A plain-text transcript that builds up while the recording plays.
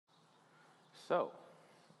So,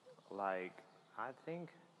 like, I think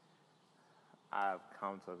I've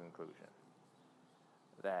come to a conclusion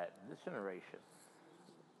that this generation,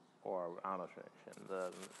 or I don't know generation,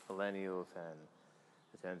 the millennials and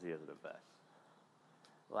the Gen Zers are the best.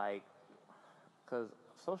 Like, because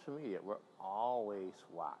social media, we're always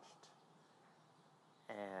watched.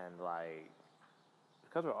 And, like,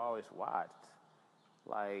 because we're always watched,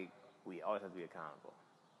 like, we always have to be accountable.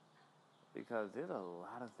 Because there's a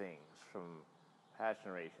lot of things from past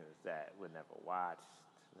generations that were never watched,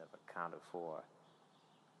 never accounted for,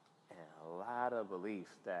 and a lot of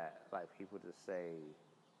beliefs that like people just say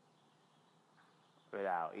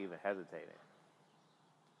without even hesitating.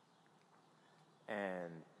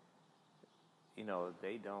 And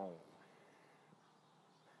they don't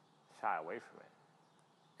shy away from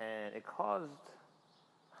it. And it caused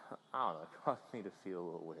I don't know, it caused me to feel a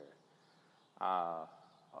little weird. Uh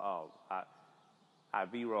oh, I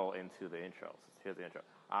B-roll into the intro. Here's the intro.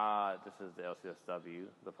 This is the LCSW,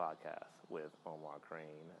 the podcast with Omar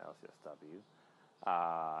Crane, LCSW.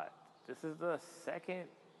 This is the second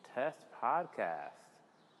test podcast,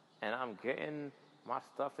 and I'm getting my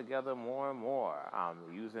stuff together more and more.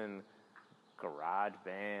 I'm using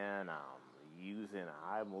GarageBand, I'm using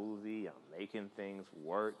iMovie, I'm making things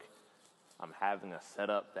work. I'm having a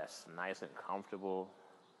setup that's nice and comfortable.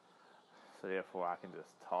 So therefore, I can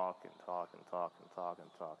just talk and talk and talk and talk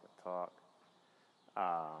and talk and talk.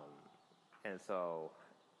 And so,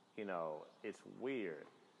 it's weird.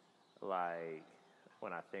 Like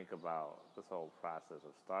when I think about this whole process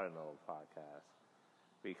of starting a whole podcast,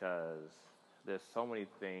 because there's so many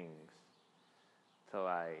things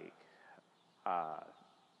to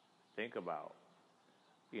think about.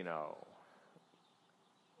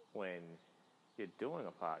 When you're doing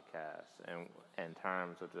a podcast and in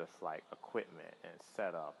terms of just like equipment and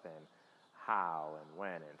setup and how and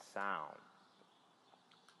when and sound.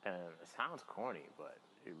 And it sounds corny, but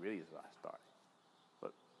it really is where I started.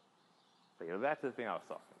 But back to the thing I was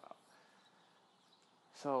talking about.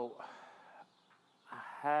 So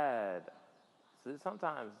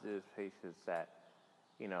sometimes there's patients that,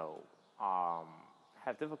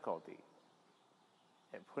 have difficulty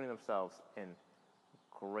in putting themselves in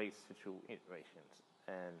great situations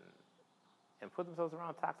and put themselves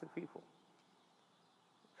around toxic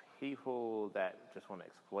people that just want to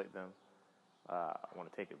exploit them, want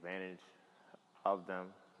to take advantage of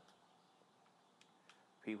them,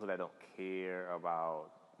 people that don't care about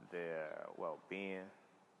their well-being,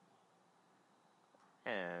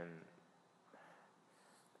 and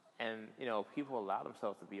people allow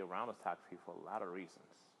themselves to be around those toxic people for a lot of reasons.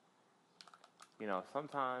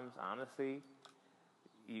 Sometimes, honestly,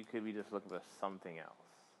 you could be just looking for something else.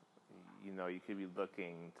 You could be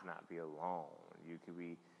looking to not be alone. You could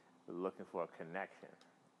be looking for a connection.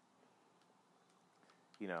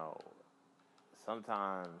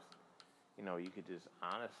 Sometimes, you could just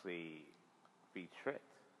honestly be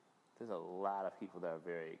tricked. There's a lot of people that are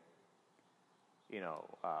very,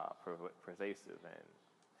 persuasive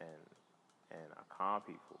and are calm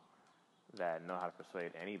people that know how to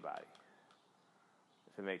persuade anybody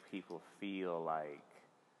to make people feel like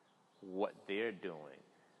what they're doing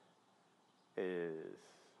is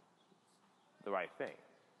the right thing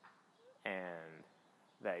and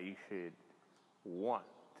that you should want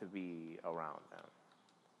to be around them.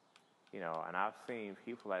 And I've seen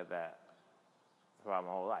people like that throughout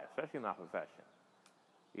my whole life, especially in my profession.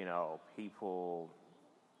 People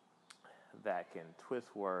that can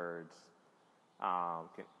twist words,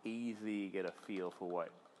 can easily get a feel for what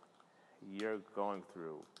you're going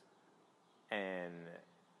through and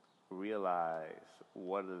realize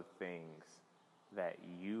what are the things that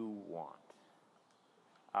you want.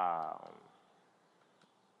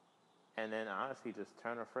 And then honestly just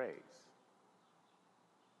turn a phrase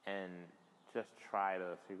and just try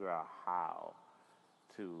to figure out how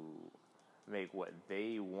to make what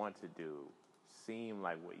they want to do seem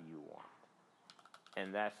like what you want.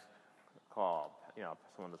 And that's called,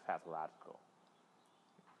 someone that's pathological.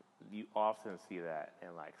 You often see that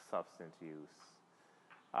in like substance use,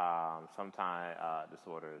 sometimes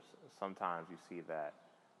disorders. Sometimes you see that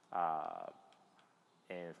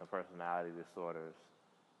in some personality disorders,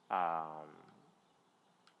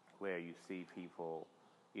 where you see people,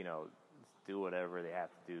 do whatever they have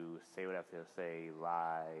to do, say what they have to say,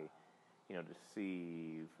 lie,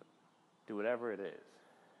 deceive, do whatever it is,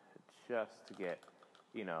 just to get,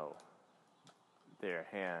 their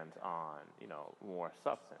hands on, more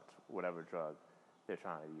substance, whatever drug they're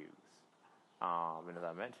trying to use. And as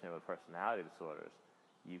I mentioned, with personality disorders,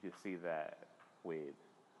 you can see that with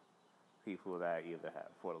people that either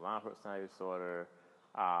have borderline personality disorder,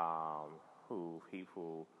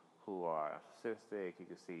 people who are narcissistic. You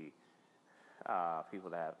can see people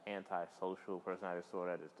that have antisocial personality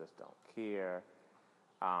disorder that just don't care.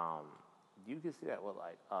 Um, you can see that with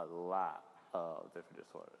like a lot of different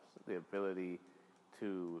disorders. The ability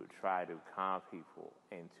to try to calm people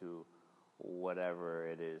into whatever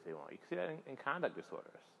it is they want. You can see that in conduct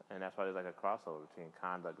disorders, and that's why there's like a crossover between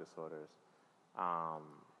conduct disorders. Um,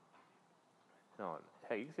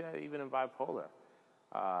 hey, you can see that even in bipolar,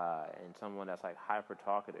 and someone that's like hyper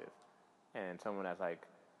talkative, and someone that's like,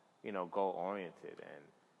 goal oriented,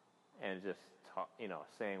 and just talk,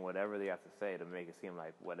 saying whatever they have to say to make it seem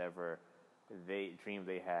like whatever dream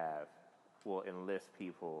they have will enlist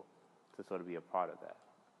people to sort of be a part of that.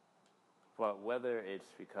 But whether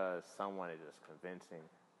it's because someone is just convincing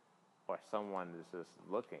or someone is just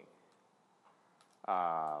looking,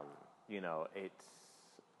 it's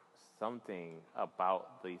something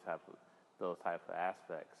about those type of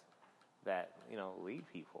aspects that lead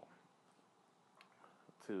people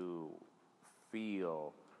to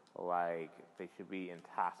feel like they should be in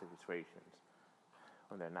toxic situations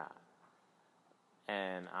when they're not.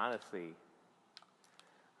 And honestly,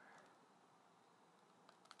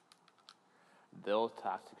 those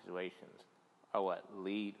toxic situations are what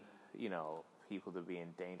lead, people to be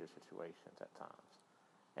in dangerous situations at times.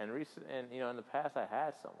 And in the past, I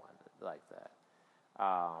had someone like that,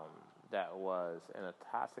 that was in a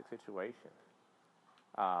toxic situation,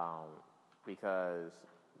 because,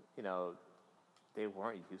 they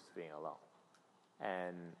weren't used to being alone.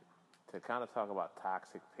 And to kind of talk about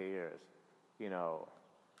toxic peers,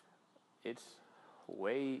 it's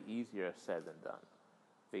way easier said than done,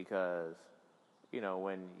 because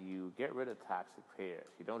when you get rid of toxic peers,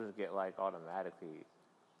 you don't just get like automatically,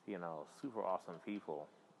 super awesome people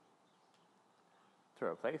to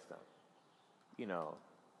replace them.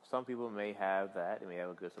 Some people may have that, they may have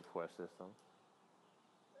a good support system,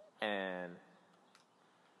 and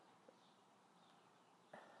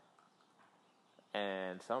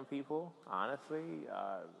some people, honestly,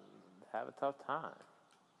 have a tough time,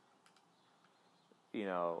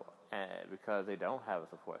 and because they don't have a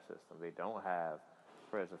support system, they don't have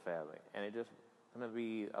friends or family, and they're just going to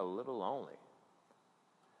be a little lonely.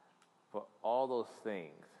 But all those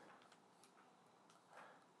things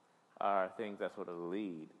are things that sort of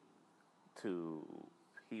lead to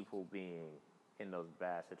people being in those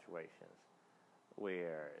bad situations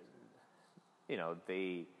where,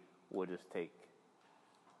 they would just take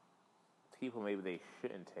people maybe they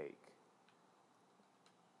shouldn't take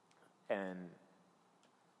and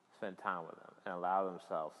spend time with them and allow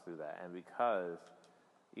themselves through that. And because,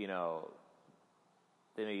 they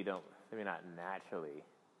may not naturally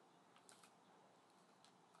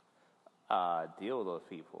deal with those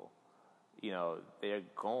people, they're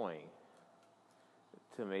going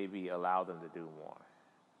to maybe allow them to do more.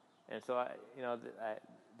 And so,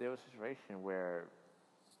 there was a situation where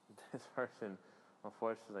this person,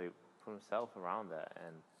 unfortunately, put himself around that,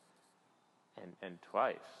 and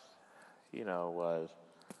twice, was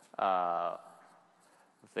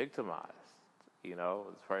victimized.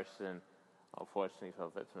 This person, unfortunately, fell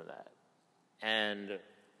victim to that. And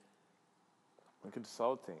in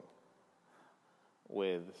consulting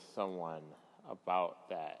with someone about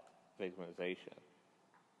that victimization,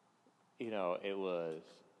 it was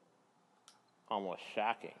almost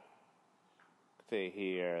shocking to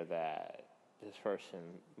hear that this person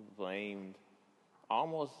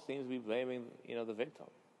almost seems to be blaming, the victim.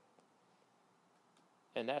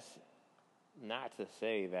 And that's not to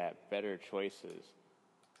say that better choices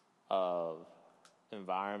of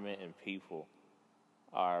environment and people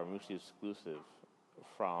are mutually exclusive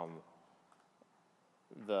from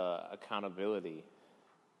the accountability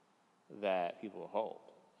that people hold.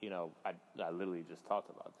 I literally just talked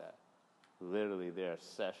about that. Literally, there are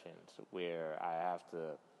sessions where I have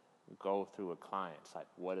to go through with clients, like,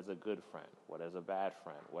 what is a good friend? What is a bad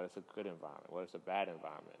friend? What is a good environment? What is a bad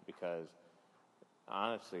environment? Because,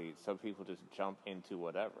 honestly, some people just jump into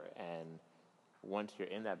whatever, and once you're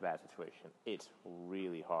in that bad situation, it's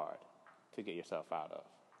really hard to get yourself out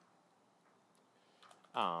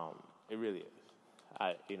of. It really is.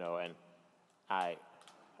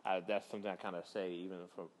 That's something I kind of say even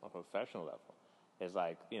from a professional level. It's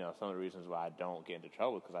like, some of the reasons why I don't get into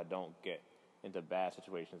trouble because I don't get into bad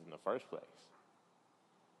situations in the first place.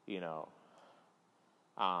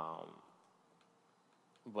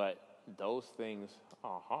 But those things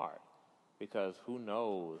are hard because who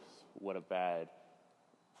knows what a bad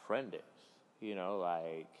friend is?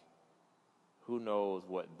 Who knows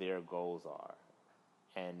what their goals are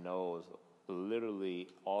and knows literally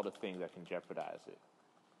all the things that can jeopardize it.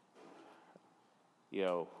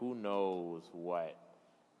 who knows what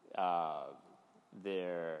uh,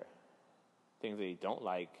 their things they don't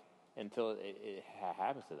like until it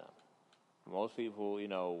happens to them. Most people,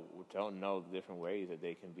 don't know the different ways that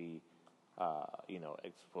they can be,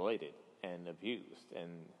 exploited and abused.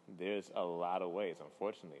 And there's a lot of ways,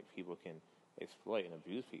 unfortunately, people can exploit and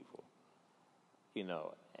abuse people,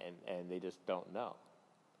 and they just don't know.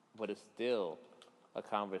 But it's still a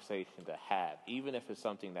conversation to have, even if it's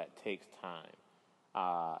something that takes time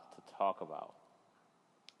to talk about.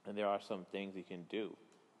 And there are some things you can do.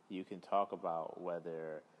 You can talk about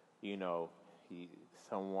whether, you know,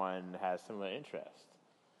 someone has similar interests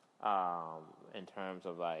in terms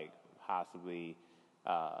of like possibly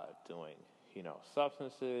doing,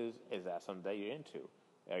 substances. Is that something that you're into?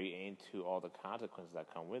 Are you into all the consequences that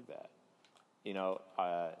come with that? In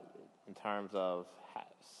terms of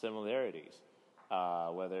similarities,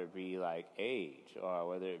 whether it be like age or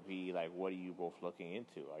whether it be like what are you both looking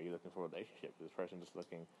into? Are you looking for a relationship? Is this person just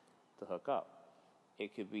looking to hook up?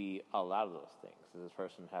 It could be a lot of those things. Does this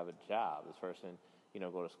person have a job? This person,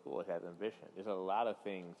 go to school, has ambition. There's a lot of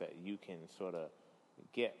things that you can sort of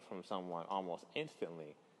get from someone almost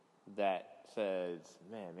instantly that says,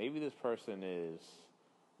 man, maybe this person is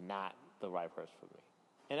not the right person for me.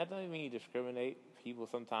 And that doesn't mean you discriminate. People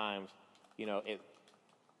sometimes,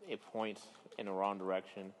 it points in the wrong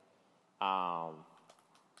direction.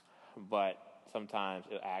 But sometimes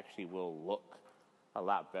it actually will look a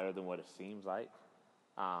lot better than what it seems like.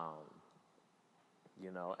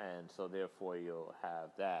 And so therefore you'll have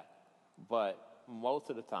that. But most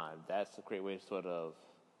of the time, that's a great way to sort of,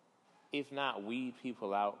 if not weed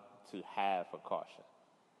people out, to have precaution.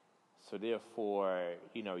 So therefore,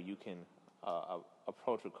 you can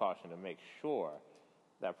approach with caution to make sure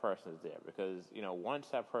that person is there. Because, once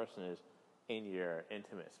that person is in your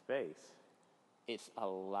intimate space, it's a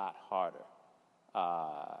lot harder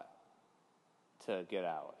to get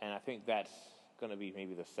out. And I think that's going to be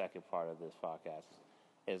maybe the second part of this podcast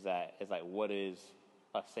is like, what is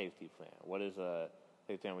a safety plan? What is a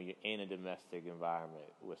safety plan when you're in a domestic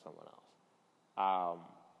environment with someone else?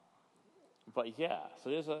 But yeah, so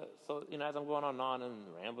as I'm going on and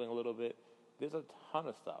rambling a little bit, there's a ton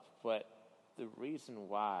of stuff. But the reason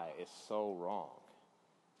why it's so wrong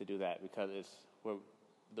to do that, because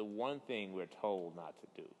the one thing we're told not to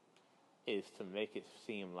do is to make it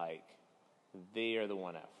seem like they are the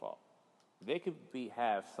one at fault. They could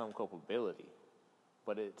have some culpability,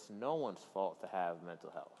 but it's no one's fault to have mental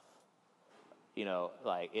health.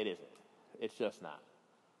 It isn't. It's just not.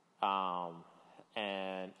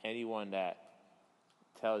 And anyone that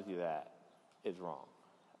tells you that is wrong.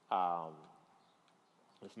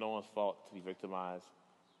 It's no one's fault to be victimized.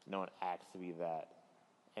 No one acts to be that.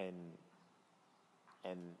 And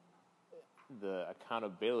the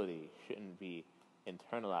accountability shouldn't be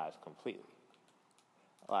internalized completely.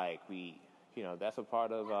 That's a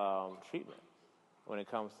part of treatment when it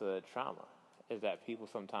comes to trauma, is that people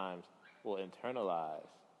sometimes will internalize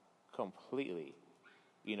completely,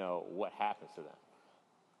 what happens to them.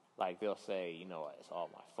 Like they'll say, it's all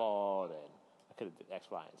my fault and I could have did X,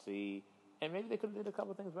 Y, and Z. And maybe they could have did a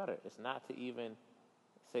couple of things better. It's not to even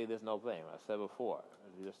say there's no blame. I said before,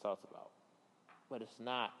 as we just talked about. But it's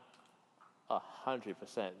not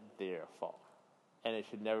 100% their fault. And it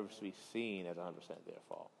should never be seen as 100% their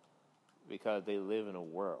fault. Because they live in a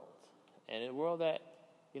world. And in a world that,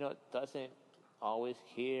 doesn't always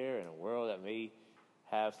care, and a world that may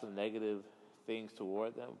have some negative things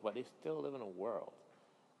toward them, but they still live in a world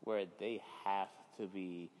where they have to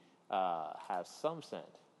be, have some sense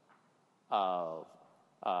of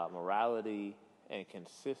morality and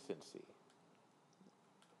consistency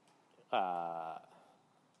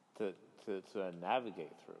to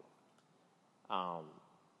navigate through.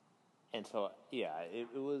 And so, yeah, it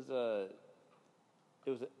was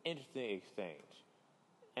an interesting exchange.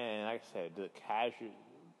 And like I said,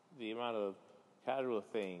 the amount of casual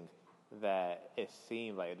things that it just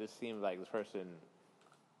seemed like this person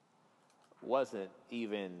wasn't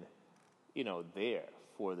even, there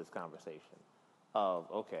for this conversation of,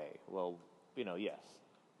 okay, well, yes,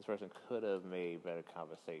 this person could have made better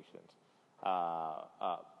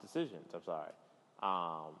decisions, I'm sorry.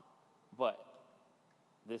 But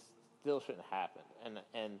this still shouldn't happen.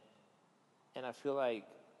 And I feel like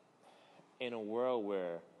in a world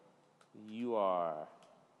where you are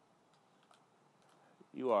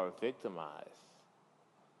victimized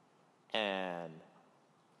and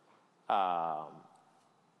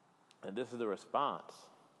this is the response,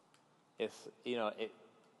 it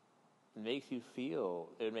makes you feel,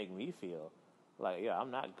 it make me feel like, yeah,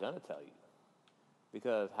 I'm not gonna tell you,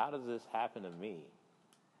 because how does this happen to me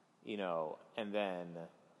and then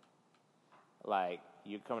like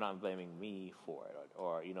you're coming out and blaming me for it,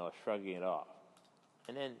 or shrugging it off,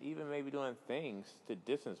 and then even maybe doing things to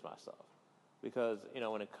distance myself, because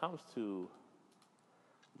when it comes to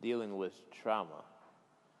dealing with trauma,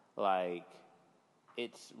 like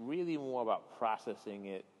it's really more about processing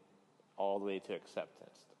it all the way to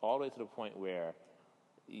acceptance, all the way to the point where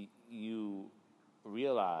you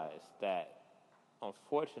realize that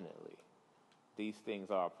unfortunately these things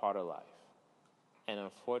are a part of life, and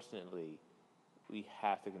unfortunately we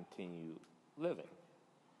have to continue living.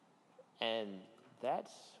 And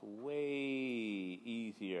that's way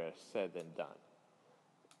easier said than done.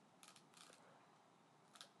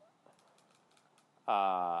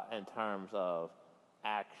 In terms of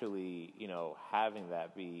actually, having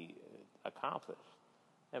that be accomplished.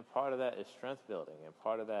 And part of that is strength building, and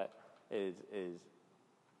part of that is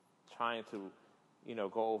trying to,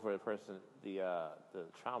 go over the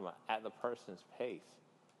trauma at the person's pace,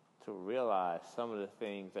 to realize some of the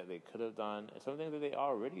things that they could have done and some things that they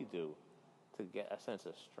already do to get a sense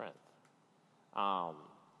of strength.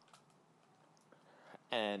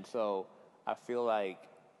 And so I feel like,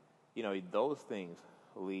 those things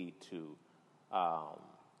lead to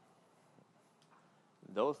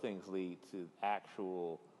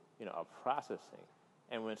actual, a processing.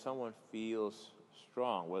 And when someone feels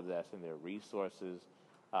strong, whether that's in their resources,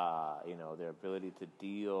 their ability to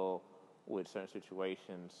deal with certain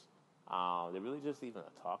situations, they really just even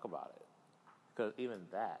to talk about it. Because even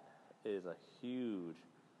that is a huge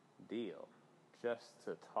deal, just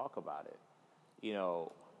to talk about it.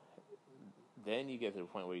 Then you get to the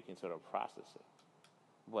point where you can sort of process it.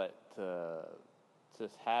 But to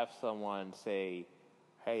just have someone say,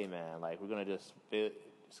 "Hey, man, like we're gonna just build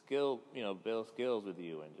skills with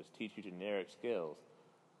you and just teach you generic skills,"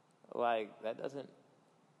 like that doesn't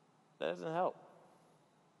help.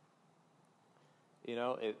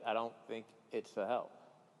 I don't think it's a help.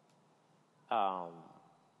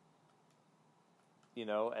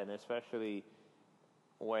 And especially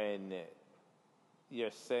when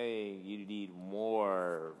you're saying you need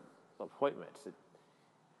more appointments,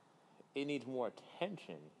 it needs more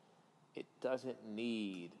attention. It doesn't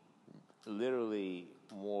need literally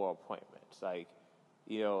more appointments.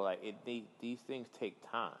 These things take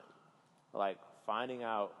time. Like finding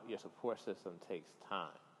out your support system takes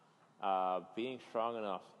time. Being strong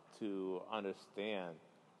enough to understand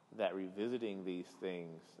that revisiting these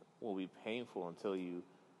things will be painful until you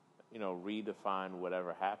redefine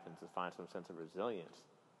whatever happens to find some sense of resilience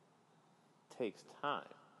takes time.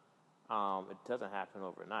 It doesn't happen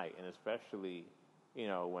overnight, and especially,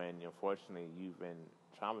 when unfortunately you've been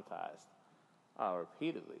traumatized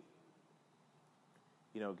repeatedly.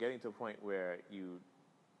 Getting to a point where you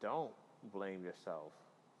don't blame yourself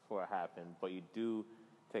for what happened, but you do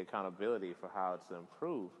take accountability for how to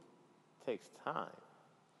improve takes time.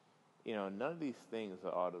 None of these things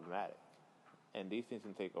are automatic, and these things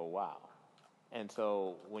can take a while. And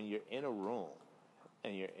so when you're in a room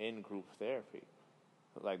and you're in group therapy,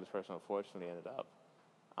 like this person unfortunately ended up,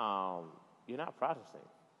 you're not processing.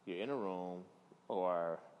 You're in a room,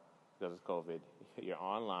 or because it's COVID, you're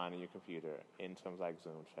online on your computer in something like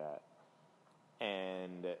Zoom chat,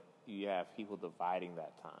 and you have people dividing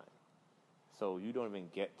that time. So you don't even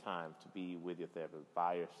get time to be with your therapist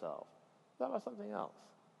by yourself. It's about something else.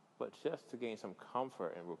 But just to gain some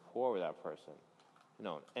comfort and rapport with that person.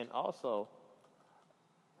 And also,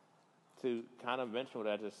 to kind of mention what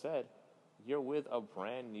I just said, you're with a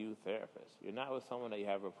brand new therapist. You're not with someone that you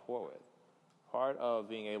have rapport with. Part of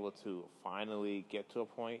being able to finally get to a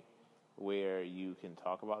point where you can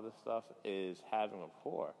talk about this stuff is having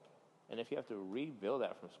rapport. And if you have to rebuild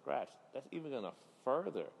that from scratch, that's even going to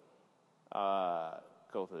further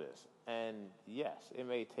go through this. And yes, it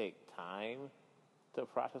may take time to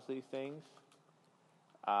process these things,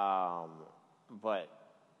 but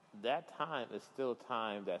that time is still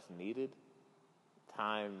time that's needed,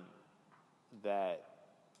 time that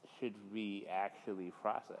should be actually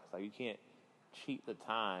processed. Like, you can't cheat the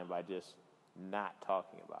time by just not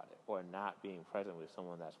talking about it or not being present with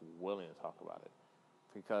someone that's willing to talk about it,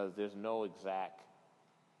 because there's no exact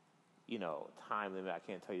time limit. I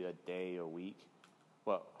can't tell you a day or week,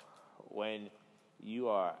 but when you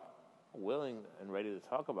are willing and ready to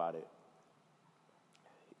talk about it,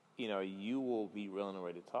 you will be willing and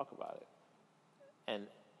ready to talk about it. And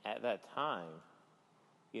at that time,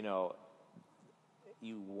 you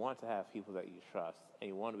want to have people that you trust, and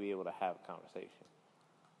you want to be able to have a conversation.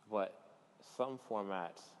 But some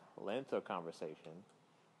formats lend to a conversation,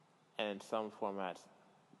 and some formats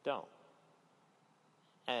don't.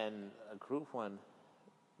 And a group one,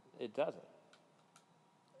 it doesn't.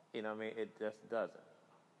 You know what I mean? It just doesn't.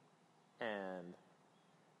 And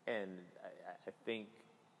I think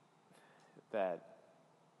that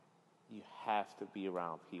you have to be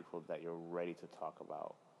around people that you're ready to talk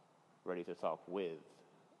about, ready to talk with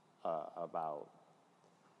about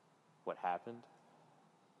what happened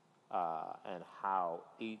and how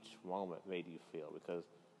each moment made you feel. Because,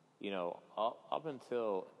 up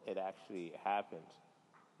until it actually happens,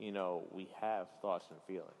 we have thoughts and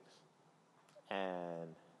feelings.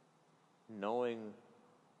 And knowing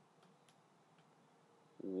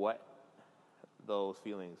what those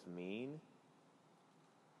feelings mean,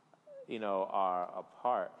 are a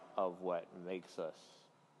part of what makes us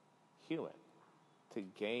human. To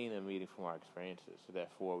gain a meaning from our experiences, so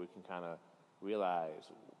therefore we can kind of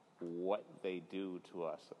realize what they do to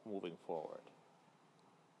us moving forward.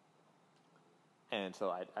 And so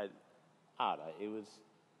I don't know, it was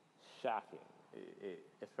shocking,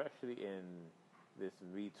 especially in this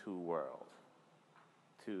Me Too world,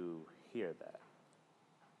 to hear that.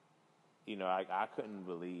 I couldn't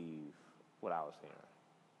believe what I was hearing.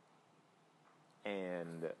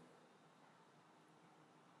 And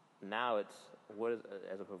now it's,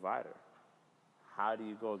 as a provider, how do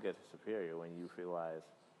you go against a superior when you realize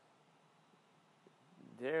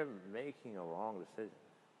they're making a wrong decision?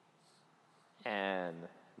 And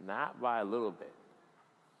not by a little bit.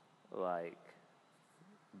 Like,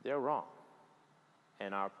 they're wrong.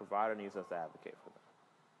 And our provider needs us to advocate for them.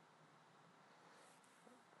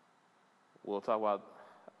 We'll talk about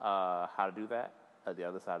how to do that at the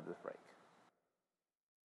other side of this break.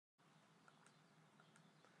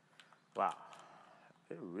 Wow,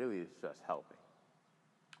 it really is just helping.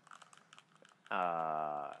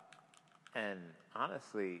 And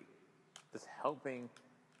honestly, just helping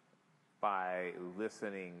by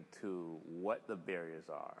listening to what the barriers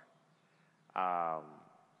are.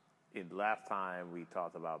 Last time we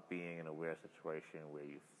talked about being in a weird situation where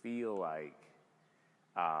you feel like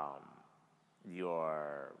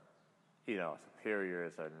your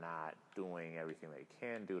superiors are not doing everything they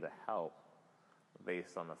can do to help,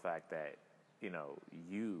 based on the fact that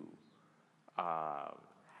you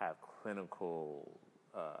have clinical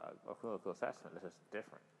a clinical assessment. It's just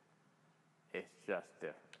different. It's just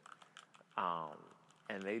different.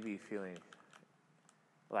 And maybe feeling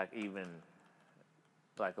like even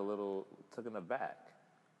like a little taken aback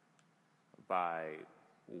by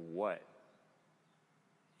what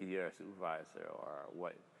your supervisor or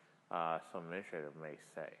what some administrator may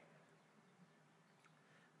say.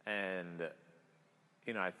 And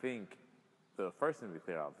I think the first thing to be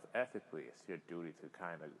clear of is ethically, it's your duty to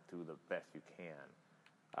kind of do the best you can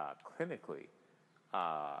clinically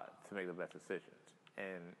to make the best decisions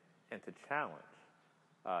and to challenge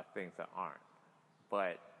things that aren't.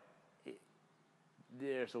 But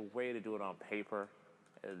there's a way to do it on paper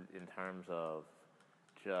in terms of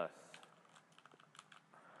just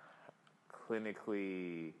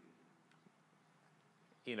clinically,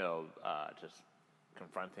 just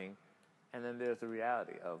confronting. And then there's the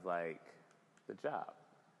reality of, like, the job.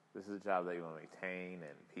 This is a job that you want to maintain,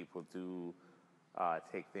 and people do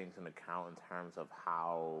take things into account in terms of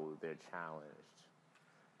how they're challenged.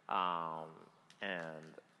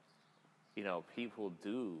 And, people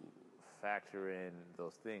do factor in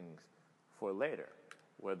those things for later,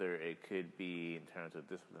 whether it could be in terms of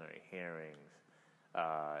disciplinary hearings,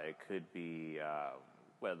 it could be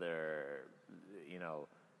whether,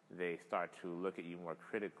 they start to look at you more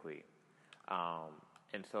critically.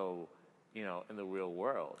 And so, in the real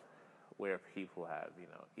world, where people have,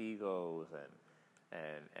 egos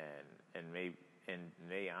and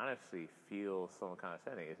may honestly feel some kind of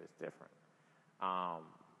setting, it's different.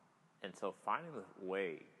 And so finding a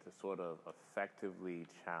way to sort of effectively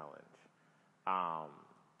challenge, I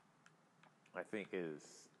think is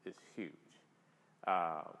huge.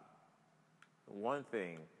 One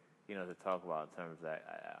thing, to talk about in terms of that,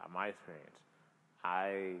 my experience,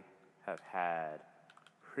 I have had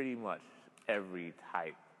pretty much every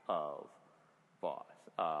type of boss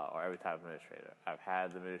or every type of administrator. I've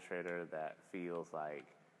had the administrator that feels like,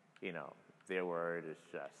 their word is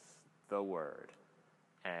just the word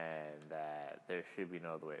and that there should be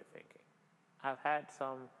no other way of thinking. I've had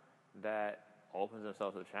some that opens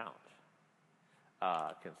themselves to challenge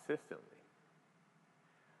consistently.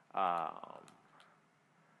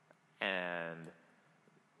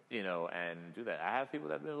 And do that. I have people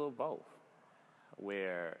that have been a little both,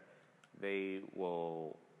 where they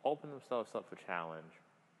will open themselves up for challenge,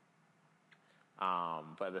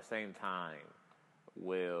 but at the same time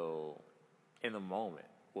will, in the moment,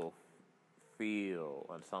 will feel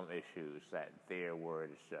on some issues that their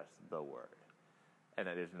word is just the word, and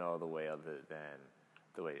that there's no other way other than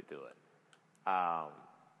the way to do it.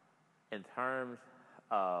 In terms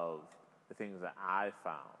of the things that I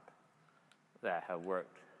found that have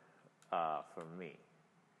worked for me,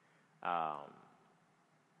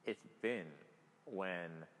 it's been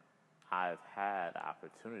when I've had the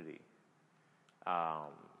opportunity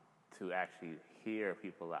to actually hear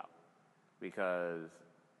people out. Because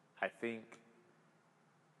I think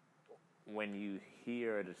when you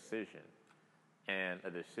hear a decision and a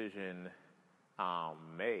decision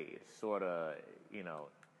made sort of, in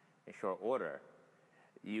short order,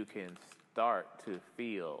 you can start to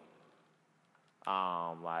feel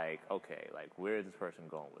like, okay, like where is this person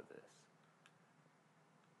going with this?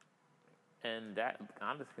 And that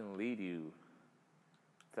honestly can lead you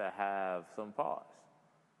to have some pause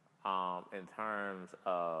in terms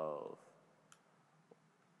of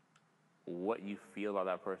what you feel about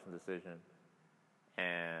that person's decision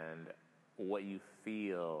and what you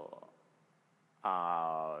feel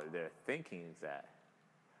their thinking's at,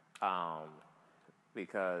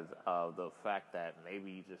 because of the fact that maybe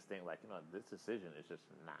you just think like, this decision is just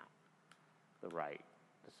not the right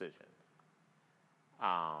decision.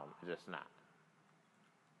 It's just not.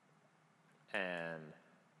 And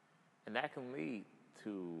that can lead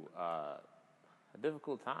to a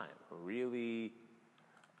difficult time really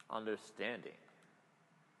understanding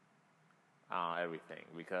everything,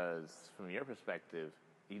 because from your perspective,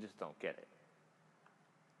 you just don't get it.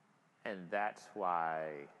 And that's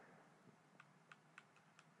why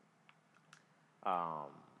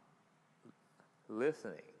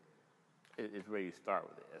listening is where you start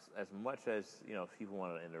with it, as much as people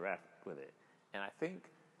want to interact with it. And I think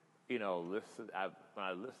when I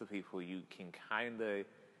listen to people, you can kind of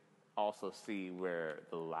also see where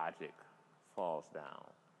the logic falls down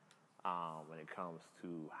when it comes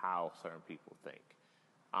to how certain people think.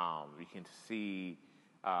 You can see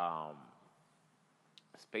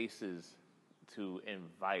spaces to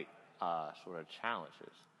invite sort of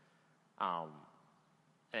challenges.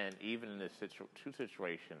 And even in this two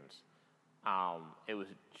situations, it was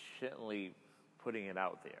gently putting it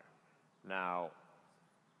out there. Now,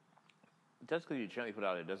 just because you gently put it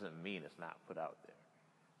out there doesn't mean it's not put out there.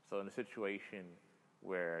 So in a situation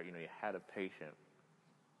where you had a patient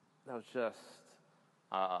that was just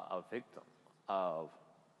a victim of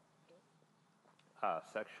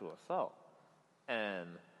sexual assault, and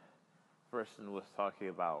the person was talking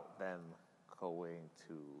about them going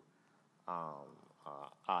to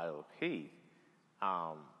IOP,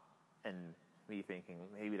 and me thinking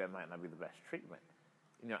maybe that might not be the best treatment.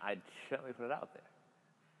 I gently put it out there,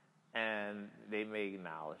 and they may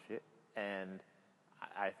acknowledge it, and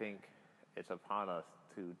I think it's upon us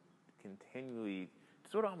to continually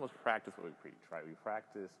sort of almost practice what we preach, right? We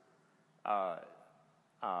practice or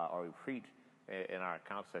we preach in our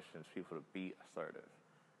counsel sessions people to be assertive,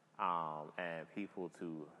 and people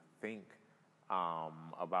to think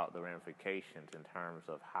about the ramifications in terms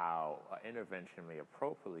of how an intervention may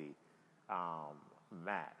appropriately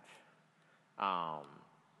match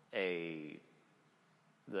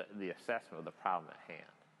the assessment of the problem at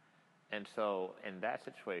hand. And so in that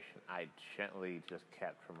situation, I gently just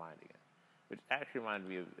kept reminding it, which actually reminded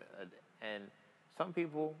me of, and some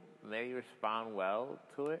people may respond well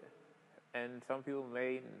to it, and some people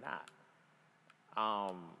may not.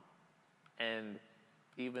 And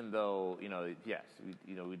even though, yes,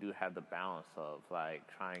 we do have the balance of like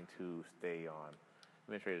trying to stay on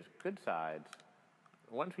administrators' good sides,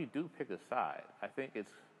 once we do pick a side, I think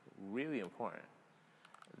it's really important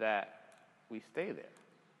that we stay there.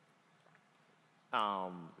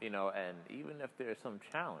 And even if there's some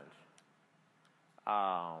challenge,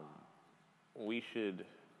 we should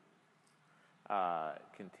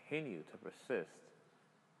continue to persist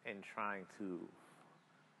in trying to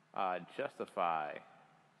justify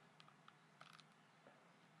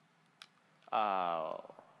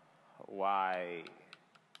why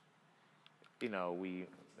we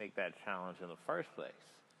make that challenge in the first place.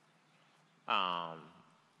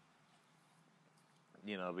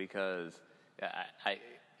 Because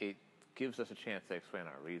it gives us a chance to explain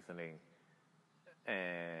our reasoning,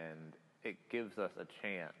 and it gives us a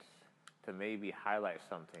chance to maybe highlight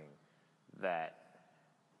something that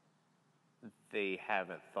they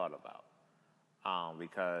haven't thought about,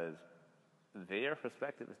 because their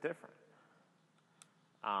perspective is different.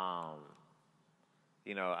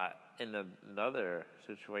 In another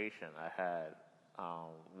situation I had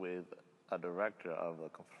with a director of a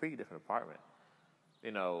completely different department,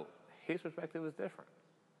 his perspective is different.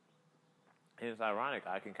 And it's ironic,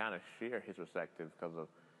 I can kind of share his perspective because of,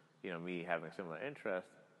 me having similar interests,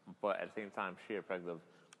 but at the same time share perspective of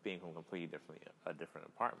being from completely different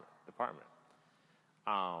department.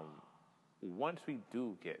 Um, Once we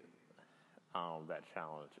do get that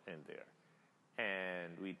challenge in there,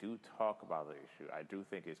 and we do talk about the issue, I do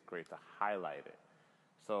think it's great to highlight it.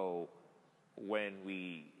 So when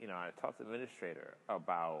I talk to the administrator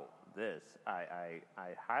about this, I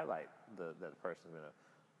highlight that the person's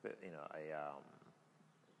been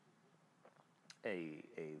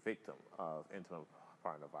a victim of intimate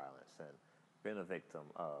partner violence and been a victim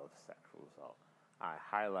of sexual assault. I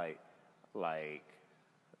highlight like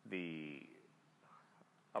the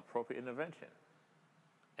appropriate intervention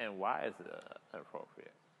and why is it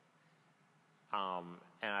appropriate.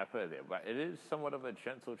 And I put it there, but it is somewhat of a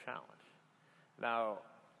gentle challenge. Now,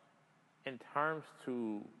 in terms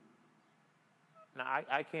to, now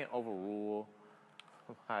I can't overrule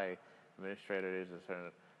my administrator. There's a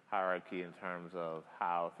certain hierarchy in terms of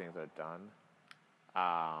how things are done.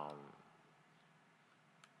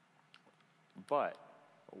 But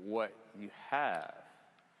what you have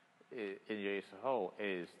in your ace of whole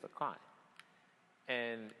is the client.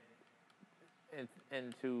 And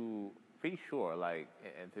to be sure, like,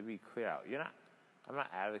 and to be clear out, I'm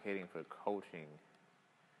not advocating for coaching,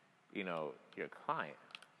 your client.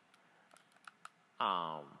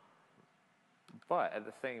 But at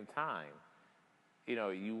the same time,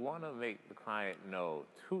 you want to make the client know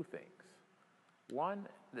two things. One,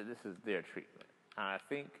 that this is their treatment. And I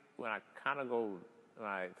think when I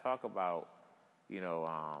talk about,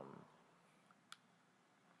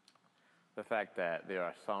 the fact that there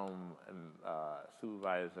are some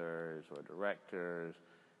supervisors or directors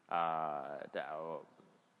that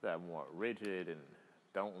are more rigid and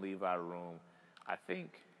don't leave out of room, I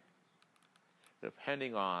think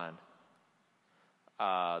depending on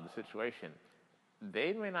the situation,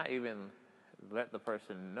 they may not even let the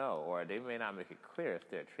person know, or they may not make it clear it's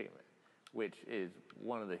their treatment, which is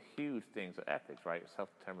one of the huge things of ethics, right?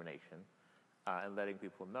 Self-determination, and letting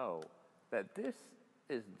people know that this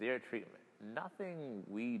is their treatment. Nothing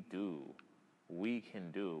we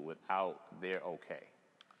can do without their okay.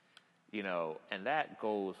 And that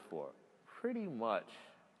goes for pretty much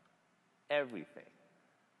everything.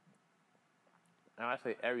 And when I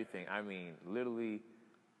say everything, I mean literally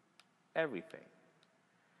everything.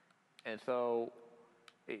 And so,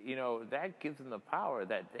 that gives them the power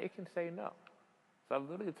that they can say no. So I've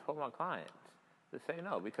literally told my clients to say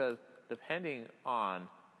no, because depending on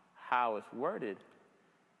how it's worded,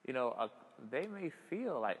 they may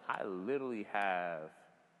feel like I literally have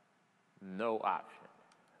no option.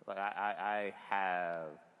 Like I have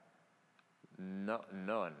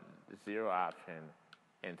none, zero option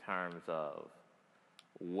in terms of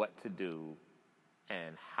what to do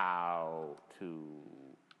and how to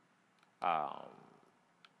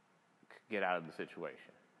get out of the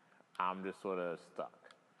situation. I'm just sort of stuck.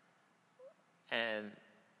 And,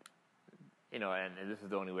 and this is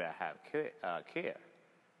the only way I have care.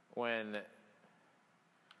 When,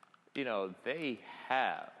 they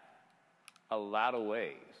have a lot of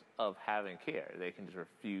ways of having care. They can just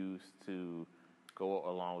refuse to go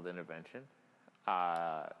along with the intervention.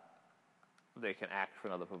 They can ask for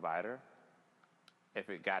another provider. If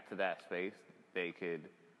it got to that space, they could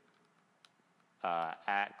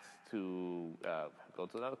ask to go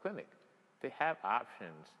to another clinic. They have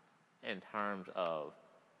options in terms of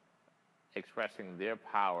expressing their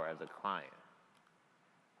power as a client,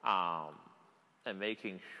 and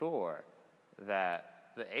making sure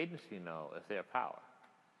that the agency knows it's their power.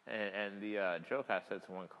 And the joke I said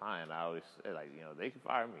to one client, I always say, like, they can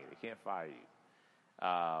fire me, they can't fire you.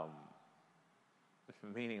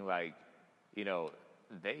 Meaning, like, they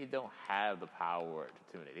don't have the power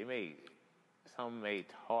to intimidate. Some may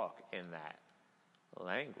talk in that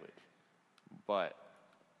language, but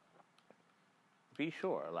be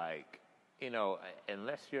sure, like,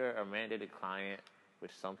 unless you're a mandated client,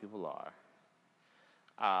 which some people are,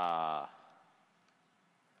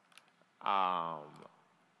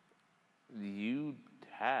 you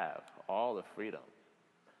have all the freedom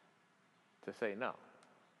to say no.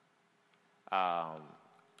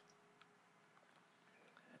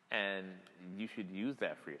 And you should use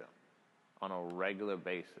that freedom on a regular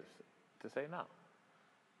basis to say no.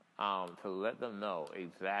 To let them know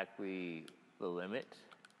exactly the limit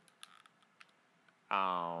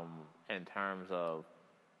in terms of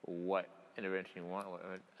what intervention you want, what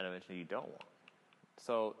intervention you don't want.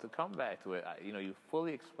 So to come back to it, you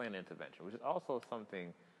fully explain intervention, which is also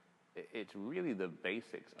something, it's really the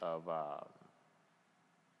basics of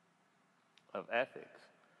ethics.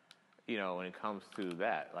 When it comes to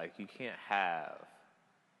that, like, you can't have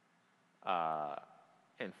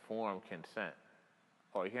informed consent,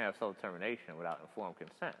 or you can't have self-determination without informed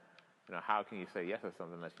consent. How can you say yes to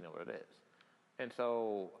something unless you know what it is? And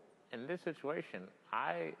so in this situation,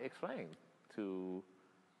 I explained to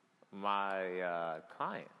my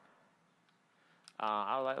client,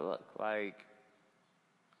 I was like, look, like,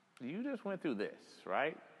 you just went through this,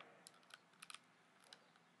 right?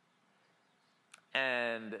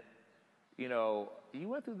 And, you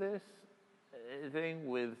went through this thing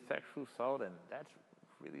with sexual assault, and that's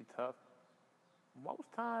really tough.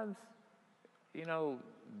 Most times, you know,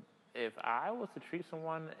 if I was to treat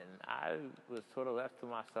someone and I was sort of left to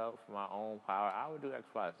myself, my own power, I would do X,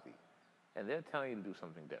 Y, Z. And they're telling you to do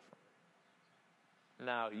something different.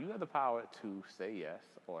 Now, you have the power to say yes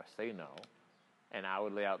or say no, and I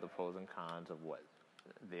would lay out the pros and cons of what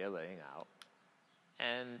they're laying out,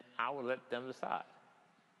 and I would let them decide.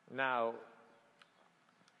 Now,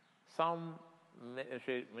 some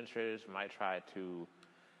administrators might try to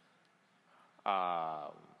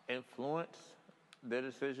influence their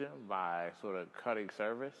decision by sort of cutting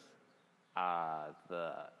service.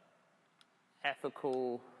 The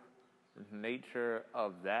ethical nature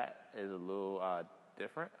of that is a little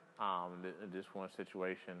different. In this one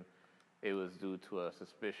situation, it was due to a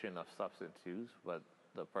suspicion of substance use, but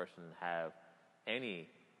the person didn't have any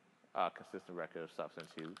consistent record of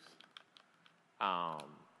substance use.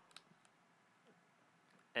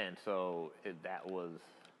 And so that was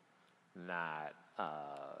not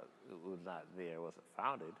there, wasn't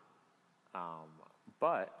founded.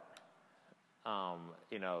 But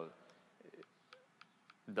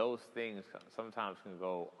those things sometimes can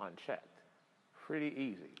go unchecked pretty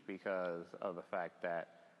easy because of the fact that,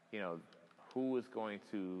 who is going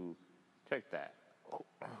to check that?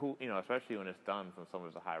 Who, especially when it's done from someone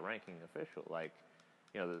who's a high-ranking official. Like,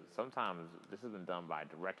 sometimes this has been done by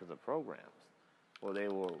directors of programs, where they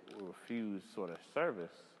will refuse sort of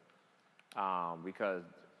service because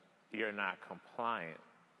you're not compliant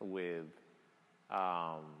with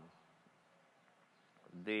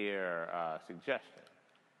their suggestion.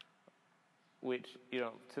 Which,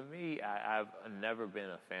 to me, I've never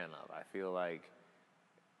been a fan of. I feel like,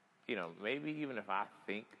 maybe even if I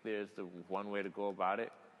think there's the one way to go about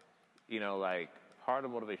it, like, part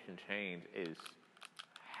of motivation change is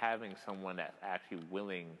having someone that's actually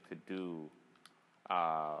willing to do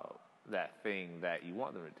that thing that you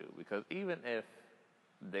want them to do. Because even if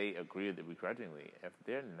they agree with it begrudgingly, if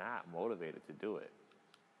they're not motivated to do it,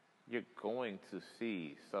 you're going to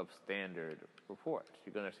see substandard reports.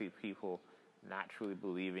 You're going to see people not truly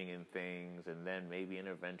believing in things, and then maybe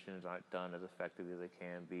interventions aren't done as effectively as they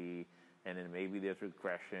can be, and then maybe there's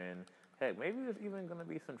regression. Heck, maybe there's even going to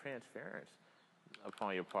be some transference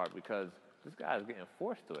upon your part because this guy is getting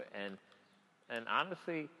forced to it. And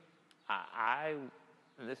honestly, I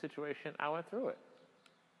in this situation, I went through it.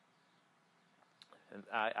 And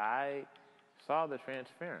I saw the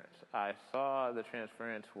transference. I saw the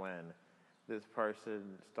transference when this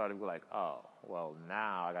person started to be like, oh, well,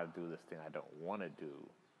 now I got to do this thing I don't want to do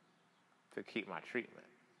to keep my treatment.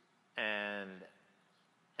 And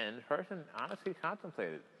the person honestly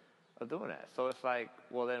contemplated of doing that. So it's like,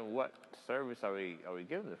 well, then what service are we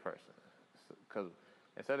giving this person? Because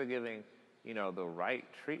instead of giving, the right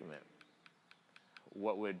treatment,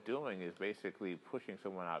 what we're doing is basically pushing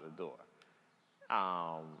someone out the door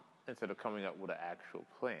instead of coming up with an actual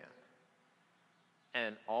plan.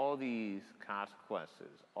 And all these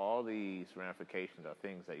consequences, all these ramifications are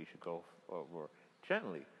things that you should go over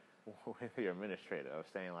gently with your administrator of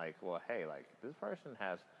saying like, well, hey, like this person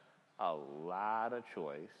has a lot of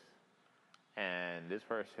choice and this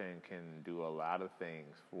person can do a lot of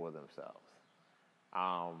things for themselves.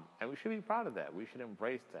 And we should be proud of that. We should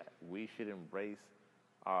embrace that. We should embrace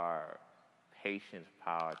our patients'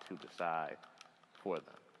 power to decide for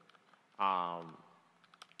them.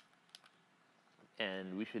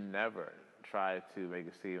 And we should never try to make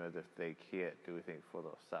it seem as if they can't do anything for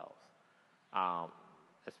themselves.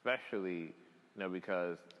 Especially,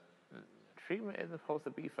 because treatment isn't supposed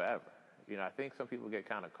to be forever. I think some people get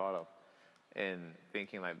kind of caught up in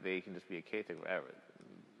thinking like they can just be a caretaker forever.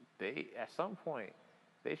 At some point,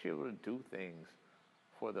 they should be able to do things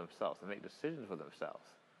for themselves and make decisions for themselves.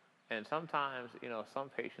 And sometimes, some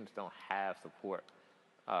patients don't have support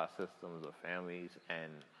systems or families,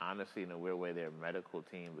 and honestly, in a weird way, their medical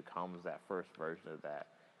team becomes that first version of that.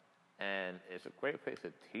 And it's a great place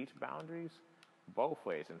to teach boundaries both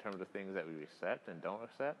ways in terms of things that we accept and don't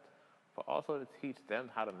accept, but also to teach them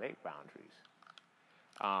how to make boundaries,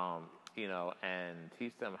 and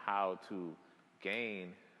teach them how to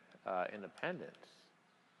gain independence.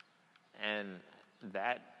 And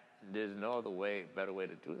that there's no other better way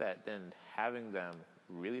to do that than having them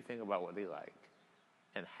really think about what they like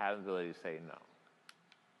and have the ability to say no.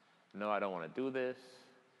 No, I don't want to do this.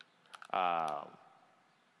 Um,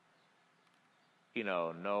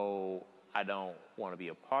 no, I don't want to be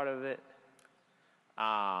a part of it.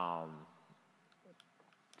 Um,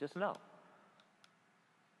 just no.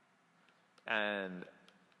 And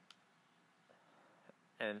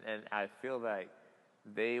and I feel like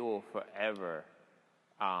they will forever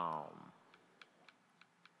um,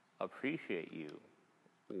 appreciate you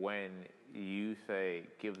when you say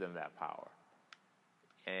give them that power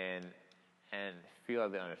and and feel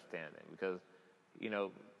the understanding, because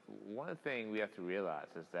one thing we have to realize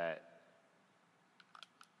is that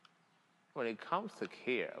when it comes to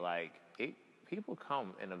care, like people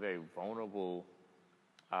come in a very vulnerable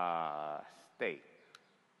uh, state.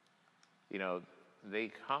 You know,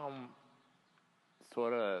 they come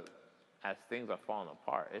sort of as things are falling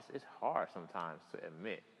apart. It's hard sometimes to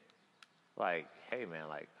admit, like, hey man,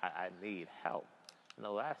 like I need help. And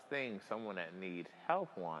the last thing someone that needs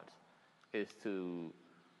help wants is to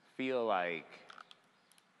feel like,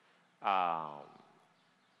 um,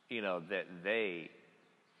 that they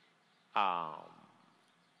um,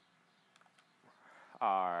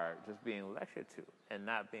 are just being lectured to and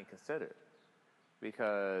not being considered,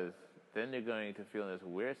 because then they're going to feel in this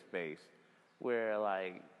weird space where,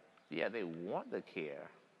 like, yeah, they want the care,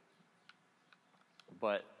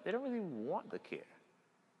 but they don't really want the care.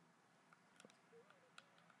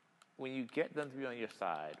 When you get them to be on your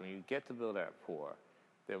side, when you get to build that rapport,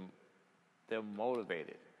 they're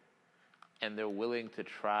motivated and they're willing to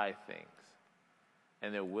try things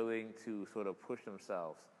and they're willing to sort of push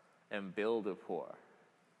themselves and build rapport.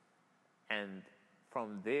 And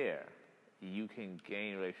from there, you can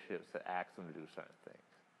gain relationships to ask them to do certain things.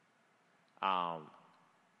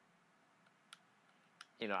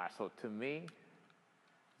 So to me,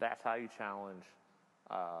 that's how you challenge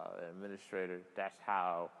an administrator. That's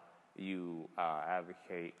how you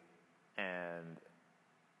advocate, and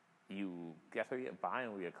that's how you get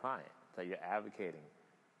buy-in with your client. So you're advocating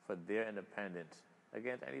for their independence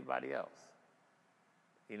against anybody else.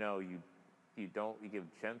 You give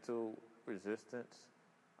gentle resistance.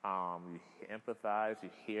 You empathize. You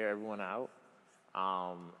hear everyone out,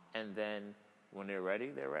 and then when they're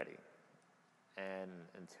ready, they're ready. And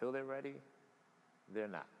until they're ready, they're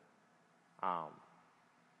not.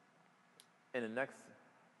 In the next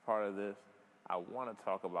part of this, I want to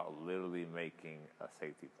talk about literally making a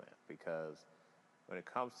safety plan, because when it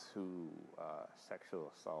comes to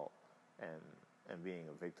sexual assault and being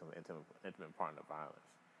a victim of intimate partner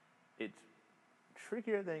violence, it's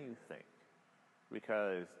trickier than you think,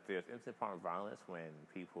 because there's intimate partner violence when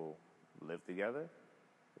people live together.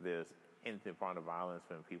 There's intimate partner violence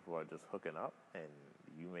when people are just hooking up and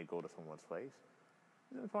you may go to someone's place.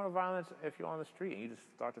 There's intimate partner violence if you're on the street and you just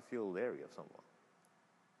start to feel leery of someone.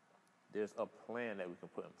 There's a plan that we can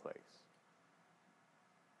put in place.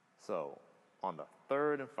 So, on the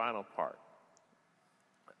third and final part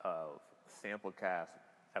of Samplecast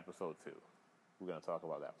Episode 2, we're going to talk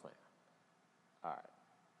about that plan. All right.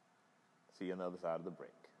 See you on the other side of the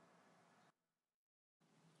break.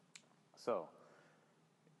 So,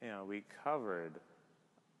 we covered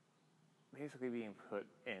basically being put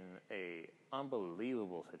in a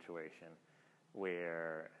unbelievable situation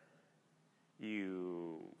where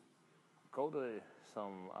you go to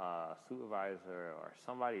some supervisor or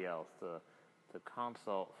somebody else to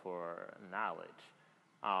consult for knowledge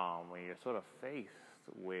when you're sort of faced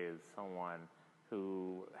with someone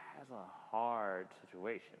who has a hard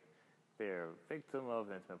situation. They're a victim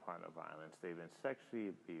of intimate partner violence. They've been sexually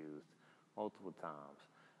abused multiple times.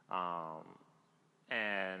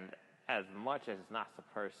 And as much as it's not the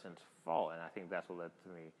person's fault, and I think that's what led to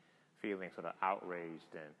me feeling sort of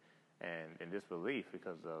outraged and in disbelief,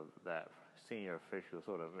 because of that senior official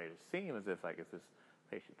sort of made it seem as if like it's this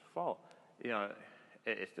patient's fault.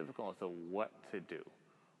 It's difficult as to what to do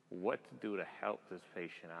to help this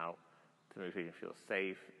patient out, to make the patient feel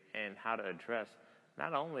safe, and how to address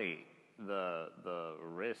not only the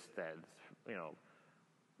risk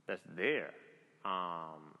that's there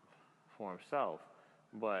for himself,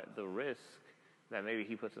 but the risk that maybe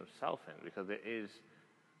he puts himself in, because there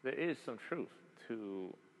is some truth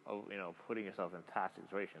to putting yourself in toxic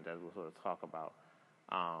situations, as we'll sort of talk about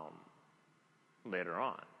later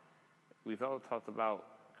on. We've all talked about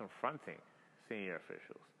confronting senior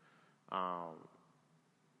officials,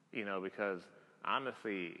 because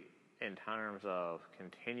honestly, in terms of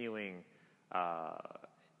continuing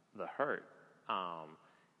the hurt,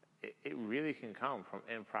 it really can come from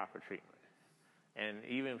improper treatment. And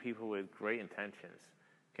even people with great intentions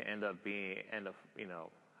can end up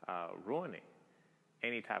ruining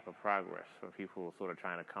any type of progress for people sort of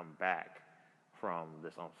trying to come back from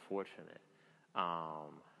this unfortunate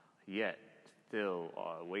yet still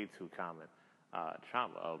way too common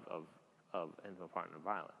trauma of intimate partner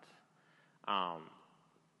violence.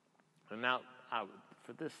 And now,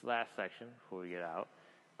 for this last section, before we get out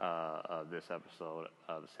of this episode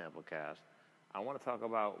of the Sample Cast, I want to talk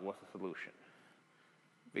about what's the solution.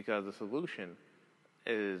 Because the solution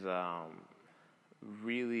is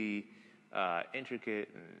really intricate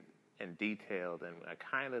and detailed, and I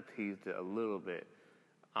kind of teased it a little bit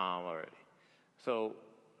already. So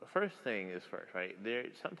the first thing is first, right?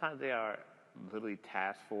 Sometimes they are literally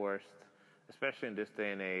task forced, especially in this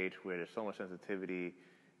day and age where there's so much sensitivity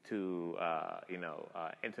to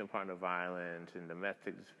intimate partner violence and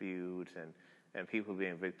domestic disputes and people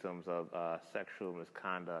being victims of sexual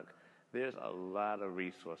misconduct. There's a lot of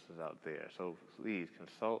resources out there. So please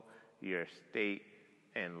consult your state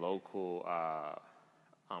and local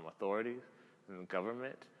authorities and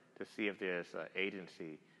government to see if there's an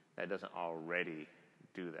agency that doesn't already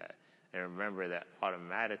do that. And remember that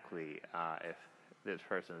automatically, if this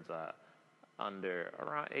person's under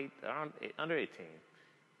 18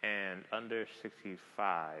 and under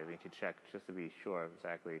 65, you can check just to be sure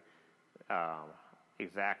exactly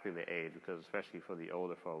the age, because especially for the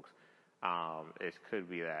older folks, it could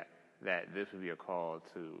be that this would be a call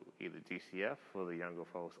to either DCF for the younger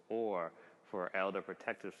folks or for Elder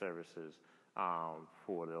Protective Services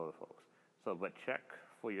for the older folks. So, but check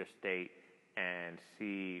for your state and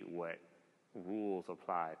see what rules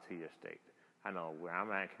apply to your state. I know where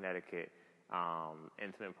I'm at in Connecticut,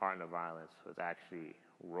 intimate partner violence was actually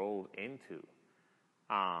rolled into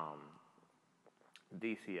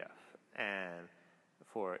DCF, and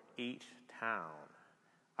for each town,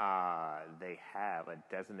 they have a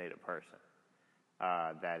designated person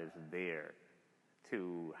that is there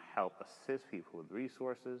to help assist people with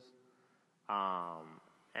resources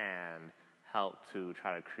and help to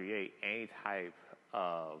try to create any type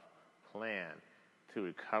of plan to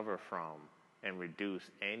recover from and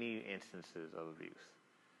reduce any instances of abuse.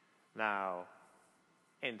 Now,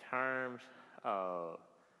 in terms of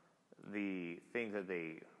the things that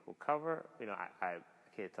they will cover, I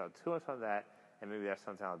can't talk too much on that, and maybe that's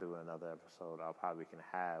something I'll do in another episode. I'll probably can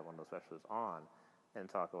have one of those specialists on and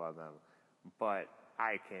talk about them. But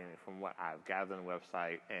I can, from what I've gathered on the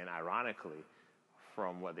website, and ironically,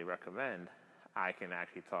 from what they recommend, I can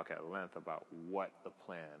actually talk at length about what the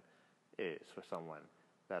plan is for someone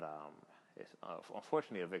that is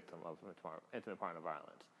unfortunately a victim of intimate partner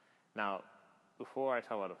violence. Now, before I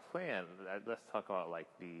talk about a plan, let's talk about like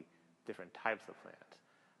the different types of plans,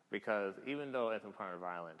 because even though intimate partner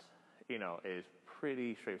violence, is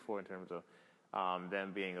pretty straightforward in terms of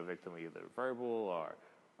them being a victim of either verbal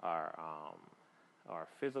or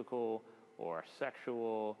physical or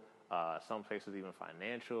sexual, some places even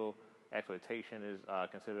financial exploitation is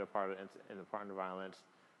considered a part of intimate partner violence.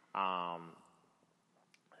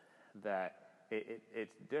 That it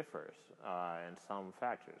differs in some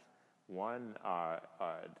factors. One are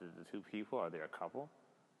the two people, are they a couple?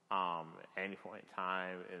 At any point in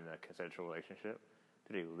time in a consensual relationship,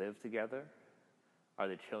 do they live together? Are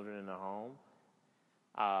there children in the home?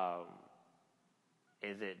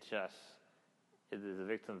 Is the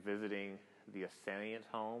victim visiting the assailant's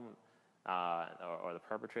home or the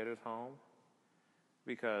perpetrator's home?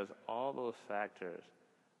 Because all those factors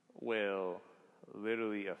will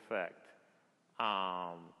literally affect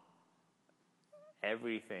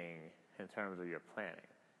everything in terms of your planning.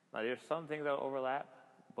 Now, there's some things that overlap,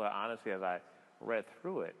 but honestly, as I read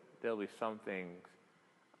through it, there'll be some things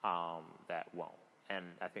that won't. And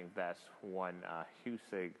I think that's one huge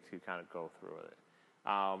thing to kind of go through it.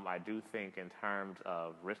 I do think in terms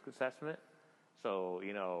of risk assessment, so,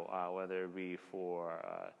 whether it be for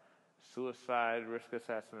suicide risk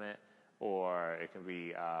assessment, or it can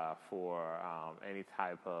be for any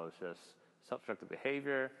type of just self-destructive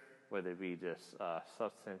behavior, whether it be just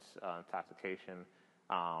substance intoxication,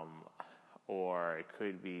 or it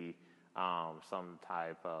could be some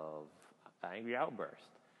type of angry outburst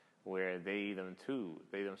where they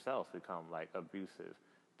themselves become like abusive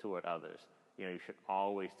toward others. You should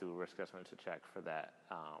always do a risk assessment to check for that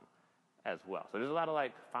as well. So there's a lot of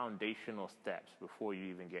like foundational steps before you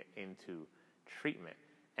even get into treatment.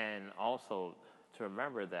 And also to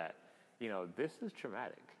remember that, this is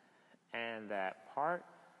traumatic, and that part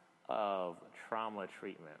of trauma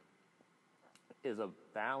treatment is a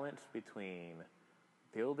balance between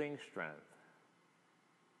building strength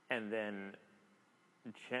and then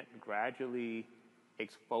gradually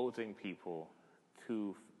exposing people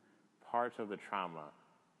to parts of the trauma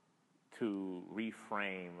to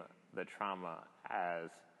reframe the trauma as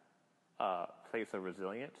a place of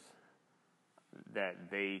resilience that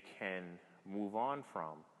they can move on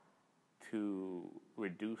from to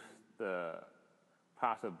reduce the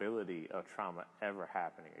possibility of trauma ever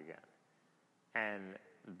happening again. And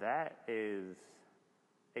that is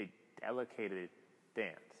a delicate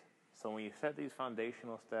dance. So when you set these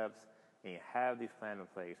foundational steps and you have these plans in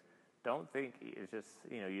place, don't think it's just,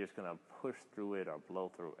 you're just going to push through it or blow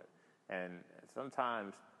through it. And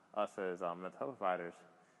sometimes us as mental health providers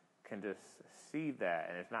can just see that,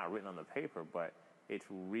 and it's not written on the paper, but it's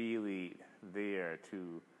really there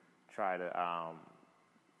to try to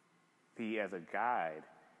be as a guide,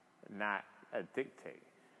 not a dictate.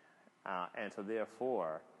 And so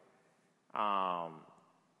therefore,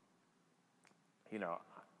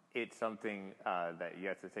 it's something that you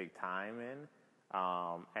have to take time in.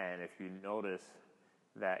 And if you notice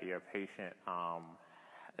that your patient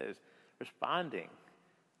is responding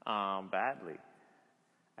badly,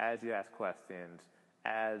 as you ask questions,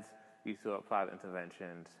 as you still apply the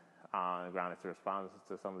interventions on the ground, to respond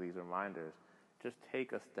to some of these reminders, just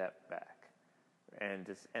take a step back and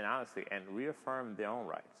honestly reaffirm their own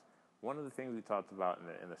rights. One of the things we talked about in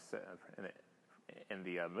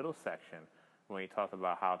the middle section, when we talked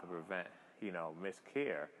about how to prevent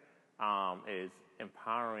miscare, is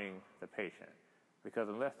empowering the patient, because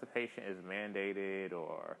unless the patient is mandated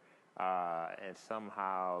or and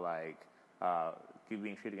somehow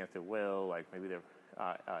being treated against their will, like maybe they're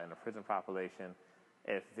in a prison population,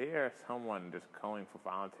 if they're someone just going for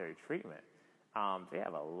voluntary treatment, they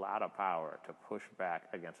have a lot of power to push back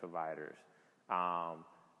against providers,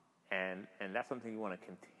 and that's something you want to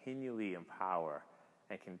continually empower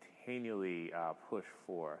and continually push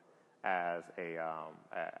for as a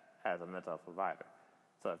mental health provider.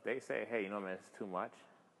 So if they say, hey, man, it's too much,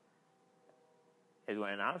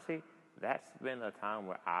 and honestly, that's been a time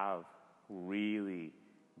where I've really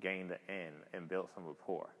gained the in and built some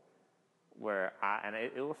rapport. Where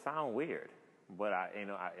it will sound weird, but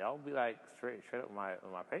I'll be like straight up with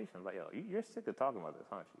my patients, like, yo, you're sick of talking about this,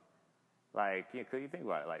 aren't you? Like, cause you think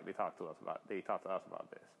about it, like they talk to us about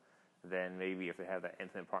this. Then maybe if they have that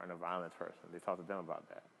intimate partner violence person, they talk to them about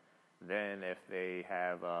that. Then if they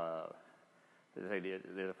have,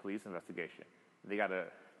 there's a police investigation, they gotta,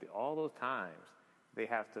 all those times, they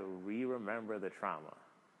have to remember the trauma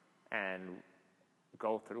and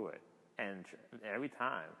go through it. And every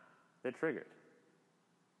time, they're triggered.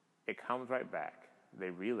 It comes right back. They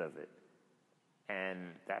relive it.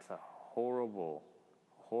 And that's a horrible,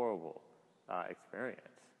 horrible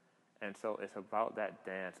experience. And so it's about that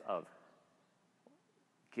dance of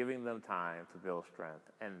giving them time to build strength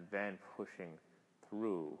and then pushing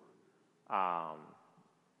through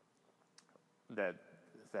that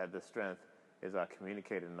the strength is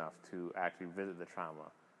communicated enough to actually visit the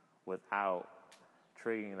trauma without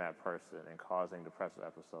triggering that person and causing depressive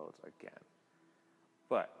episodes again.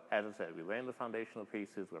 But as I said, we lay in the foundational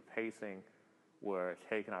pieces, we're pacing, we're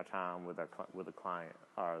taking our time with the client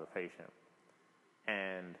or the patient.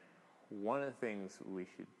 And one of the things we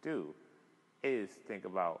should do is think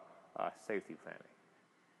about safety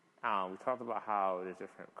planning. We talked about how there's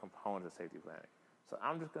different components of safety planning. So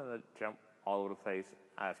I'm just going to jump all over the place.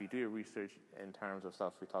 If you do your research in terms of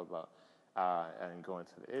stuff we talked about and go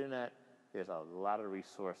into the internet, there's a lot of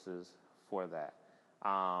resources for that.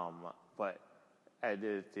 But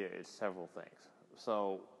there is several things.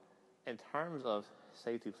 So in terms of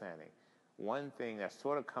safety planning, one thing that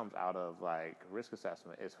sort of comes out of like risk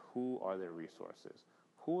assessment is who are their resources?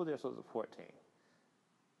 Who are their social support team?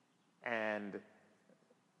 And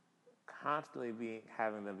constantly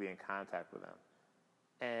having them be in contact with them.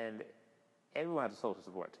 And everyone has a social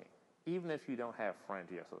support team. Even if you don't have friends,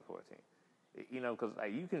 you have a social support team. Because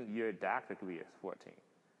your doctor could be a support team.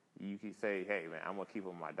 You can say, hey, man, I'm going to keep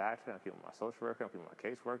with my doctor, I'm going to keep with my social worker, I'm going to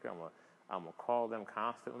keep with my caseworker, I'm going to call them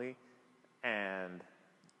constantly, and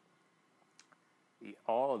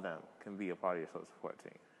all of them can be a part of your social support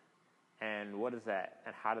team. And what is that,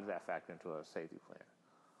 and how does that factor into a safety plan?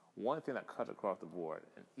 One thing that cuts across the board,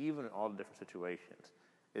 and even in all the different situations,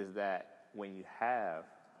 is that when you have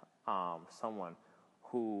someone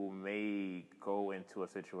who may go into a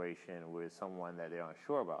situation with someone that they're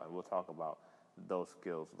unsure about, and we'll talk about those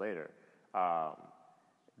skills later,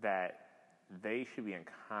 that they should be in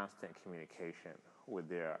constant communication with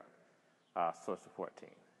their social support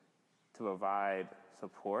team to provide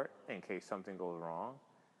support in case something goes wrong,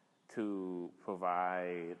 to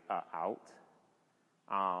provide out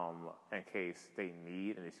in case they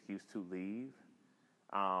need an excuse to leave.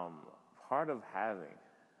 Part of having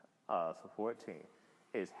a support team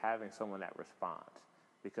is having someone that responds,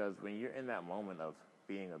 because when you're in that moment of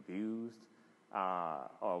being abused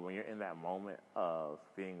or when you're in that moment of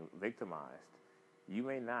being victimized, you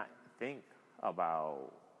may not think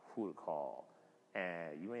about who to call,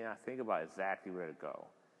 and you may not think about exactly where to go.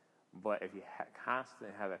 But if you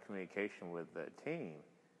constantly have that communication with the team,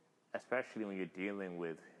 especially when you're dealing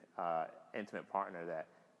with intimate partner that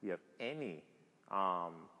you have any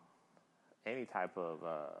type of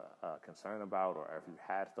concern about, or if you've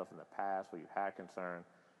had stuff in the past where you've had concern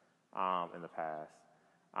in the past,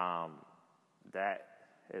 that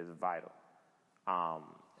is vital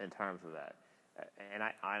in terms of that. And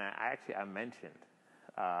I mentioned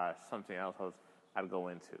something else I'd go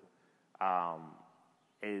into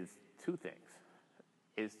is two things: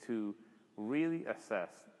 is to really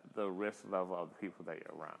assess the risk level of the people that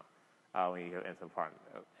you're around when you're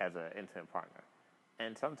as an intimate partner.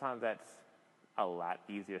 And sometimes that's a lot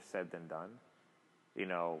easier said than done.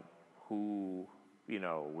 Who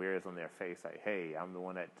wears on their face like, hey, I'm the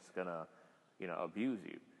one that's gonna abuse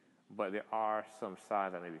you. But there are some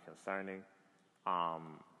signs that may be concerning.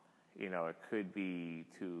 It could be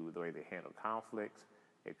to the way they handle conflicts.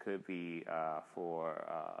 It could be for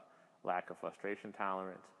lack of frustration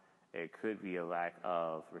tolerance. It could be a lack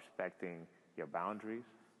of respecting your boundaries.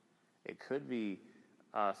 It could be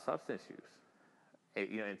substance use,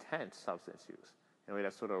 intense substance use, in a way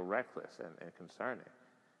that's sort of reckless and concerning.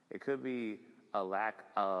 It could be a lack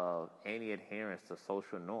of any adherence to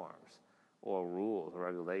social norms or rules or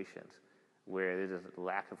regulations, where there's a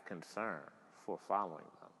lack of concern for following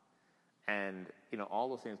them. And, all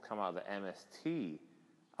those things come out of the MST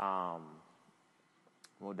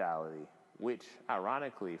modality, which,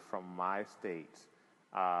 ironically, from my state's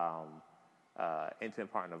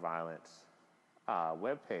intimate partner violence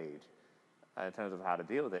webpage, in terms of how to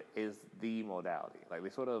deal with it, is the modality. Like, they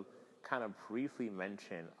sort of kind of briefly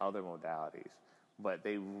mention other modalities, but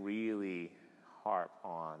they really harp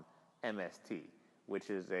on MST, which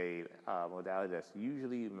is a modality that's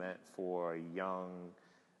usually meant for young,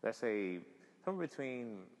 let's say, somewhere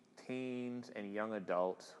between teens and young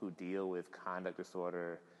adults who deal with conduct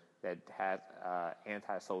disorder, that has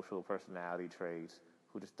antisocial personality traits,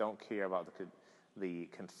 who just don't care about the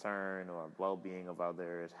concern or well-being of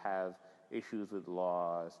others, have issues with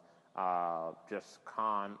laws, just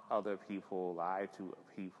con other people, lie to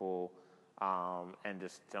people, and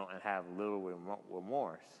just don't have little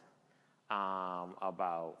remorse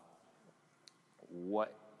about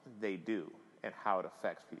what they do and how it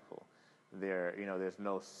affects people. There's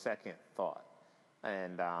no second thought,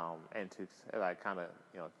 and to like kind of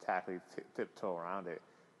tackle tiptoe around it.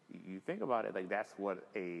 You think about it, like that's what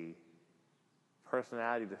a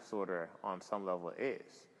personality disorder on some level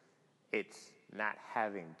is. It's not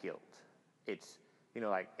having guilt. It's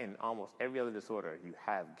like in almost every other disorder, you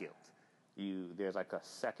have guilt. There's like a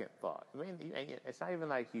second thought. I mean, it's not even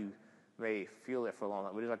like you may feel it for a long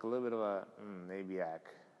time, but there's like a little bit of a maybe I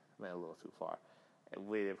went a little too far.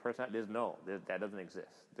 With a person, that doesn't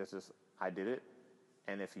exist. There's just, I did it,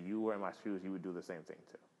 and if you were in my shoes, you would do the same thing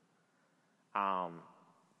too.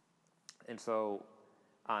 And so,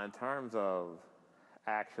 in terms of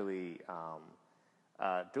actually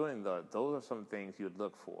doing those are some things you would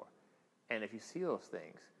look for. And if you see those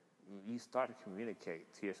things, you start to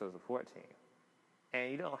communicate to your social support team.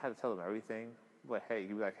 And you don't have to tell them everything, but hey,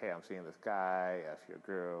 you be like, hey, I'm seeing this guy, if you're a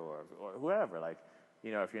girl, or whoever, like,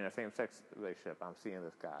 if you're in a same-sex relationship, I'm seeing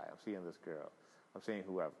this guy, I'm seeing this girl, I'm seeing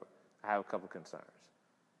whoever. I have a couple concerns.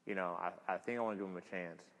 I think I want to give them a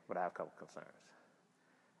chance, but I have a couple concerns.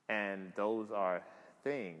 And those are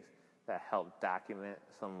things that help document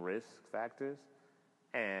some risk factors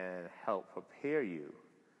and help prepare you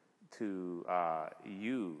to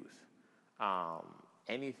use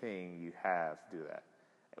anything you have to do that.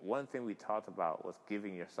 One thing we talked about was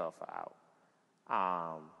giving yourself out.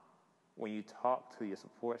 When you talk to your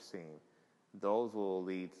support team, those will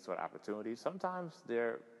lead to sort of opportunities. Sometimes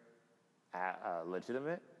they're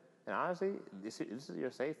legitimate, and honestly, this is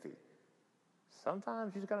your safety.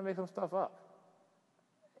 Sometimes you just gotta make some stuff up,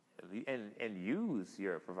 and use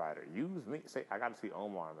your provider. Use me. Say, I got to see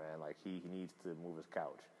Omar, man. Like he needs to move his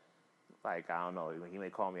couch. Like I don't know. He may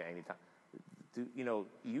call me at any time.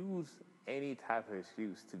 Use any type of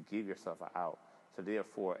excuse to give yourself out. So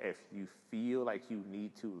therefore, if you feel like you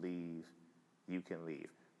need to leave, you can leave.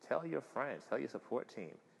 Tell your friends, tell your support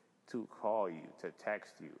team to call you, to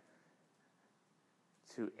text you,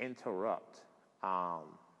 to interrupt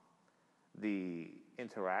the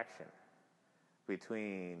interaction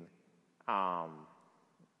between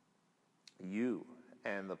you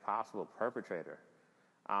and the possible perpetrator.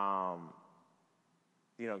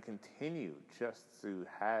 Continue just to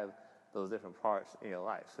have those different parts in your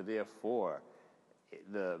life. So therefore,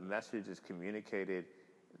 the message is communicated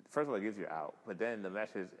first of all, it gives you out, but then the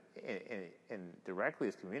message and directly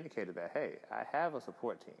is communicated that, hey, I have a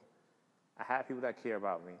support team. I have people that care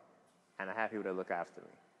about me, and I have people that look after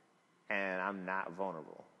me, and I'm not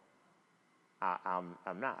vulnerable. I'm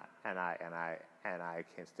not, and I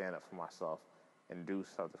can stand up for myself and do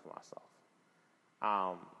something for myself.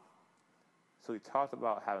 So we talked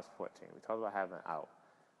about having a support team. We talked about having an out.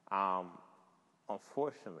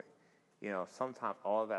 Unfortunately, sometimes all of that